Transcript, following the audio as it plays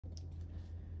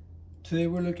Today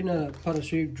we're looking at a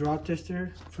Parasitic draw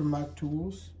tester from Mac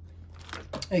Tools.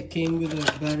 It came with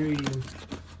a battery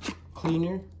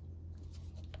cleaner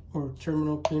or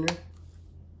terminal cleaner.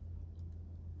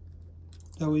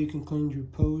 That way you can clean your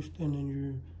post and then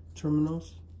your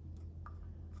terminals.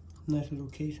 Nice little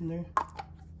case in there.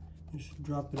 Just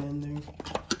drop it in there.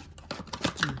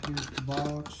 And here's the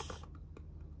box.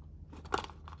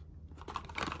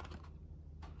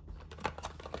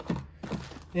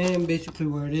 And basically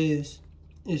what it is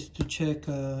to check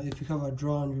if you have a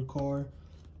draw on your car.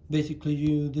 Basically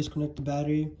you disconnect the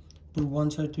battery, put one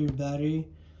side to your battery,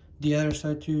 the other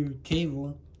side to your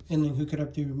cable, and then hook it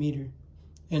up to your meter.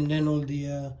 And then all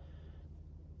the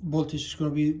voltage is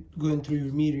going to be going through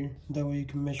your meter. That way you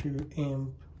can measure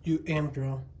your amp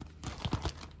draw.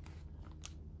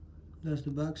 That's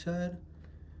the back side.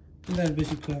 And that's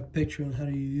basically a picture on how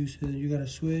to use it. You got to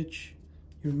switch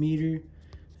your meter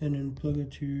and then plug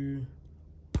it to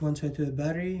one side to the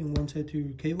battery and one side to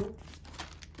your cable.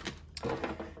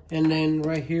 And then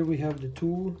right here we have the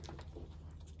tool,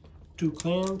 2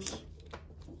 clamps.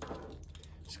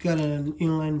 It's got an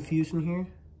inline fuse in here.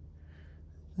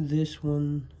 This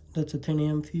one, that's a 10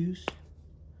 amp fuse.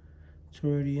 It's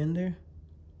already in there.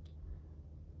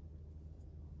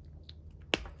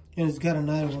 And it's got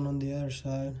another one on the other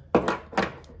side.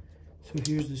 So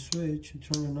here's the switch, you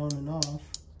turn it on and off.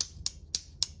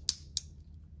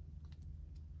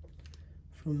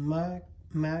 From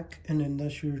Mac, and then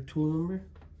that's your tool number.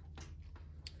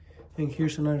 And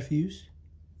here's another fuse.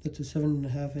 That's a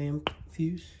 7.5 amp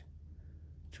fuse.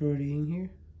 It's already in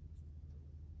here.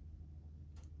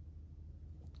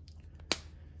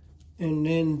 And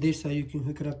then this side you can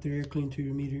hook it up directly into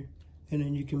your meter, and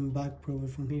then you can back probe it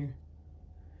from here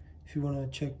if you want to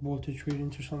check voltage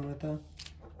readings or something like that.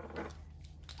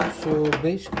 So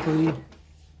basically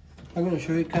I'm going to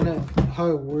show you kind of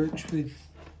how it works with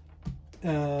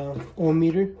ohm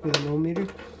meter, with an ohm meter.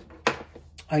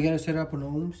 I gotta set up on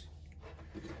ohms,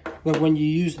 but when you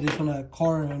use this on a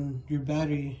car and your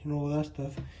battery and all that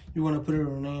stuff, you want to put it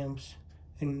on amps.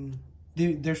 And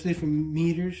there's different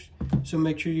meters, so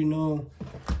make sure you know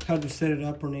how to set it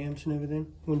up on amps and everything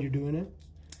when you're doing it.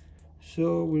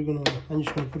 So I'm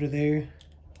just gonna put it there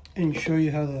and show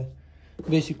you how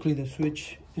basically the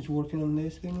switch is working on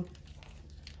this thing.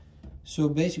 So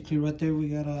basically right there we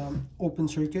got an open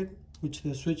circuit, which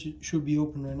the switch should be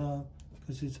open right now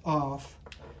because it's off.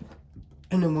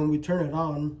 And then when we turn it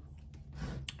on,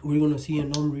 we're gonna see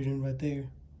an ohm reading right there.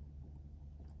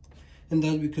 And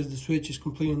that's because the switch is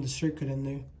completing the circuit in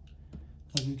there.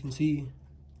 As you can see,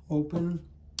 open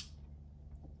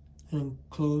and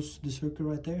close the circuit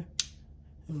right there.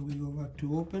 And we go back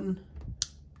to open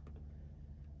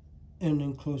and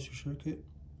then close your circuit.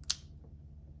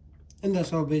 And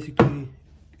that's how basically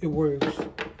it works.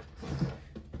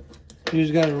 You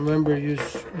just gotta remember,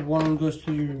 one goes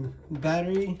to your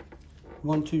battery,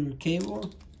 one to your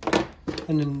cable,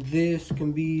 and then this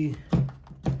can be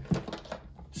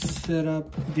set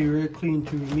up directly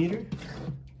into your meter,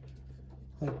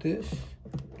 like this.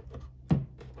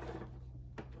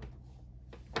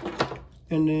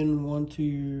 And then one to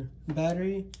your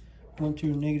battery, one to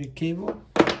your negative cable.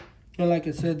 And like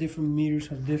I said, different meters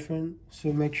are different,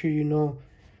 so make sure you know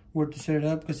where to set it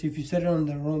up, because if you set it on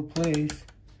the wrong place,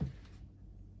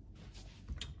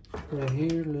 right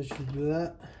here, let's just do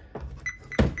that.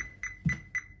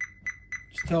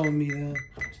 It's telling me that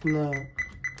it's not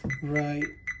right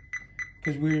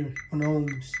because we're on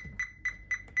ohms.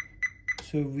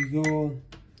 So if we go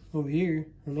over here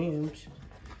on amps,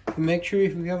 and make sure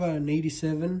if we have an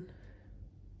 87,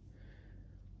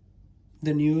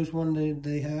 the newest one that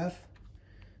they have,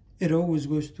 it always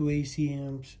goes to AC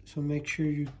amps. So make sure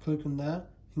you click on that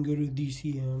and go to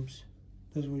DC amps.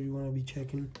 That's what you want to be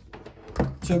checking.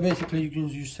 So basically you can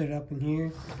just set it up in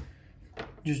here,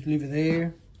 just leave it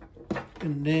there,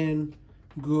 and then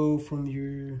go from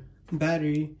your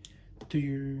battery to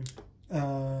your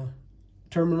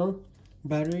terminal,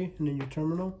 battery, and then your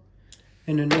terminal,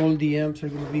 and then all the amps are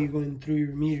going to be going through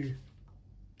your meter,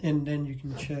 and then you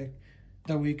can check.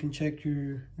 That way you can check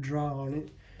your draw on it.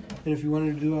 And if you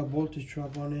wanted to do a voltage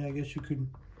drop on it, I guess you could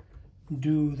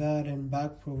do that and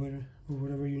back probe it or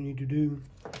whatever you need to do.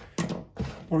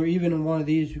 Or even on one of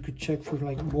these, you could check for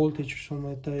like voltage or something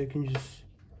like that. You can just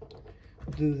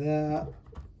do that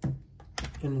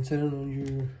and then set it on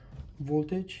your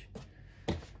voltage.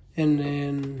 And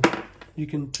then you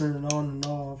can turn it on and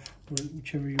off,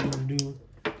 whichever you want to do.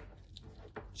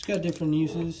 It's got different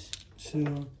uses, so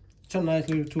it's a nice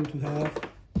little tool to have.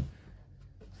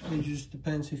 It just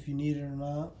depends if you need it or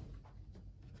not.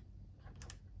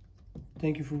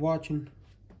 Thank you for watching.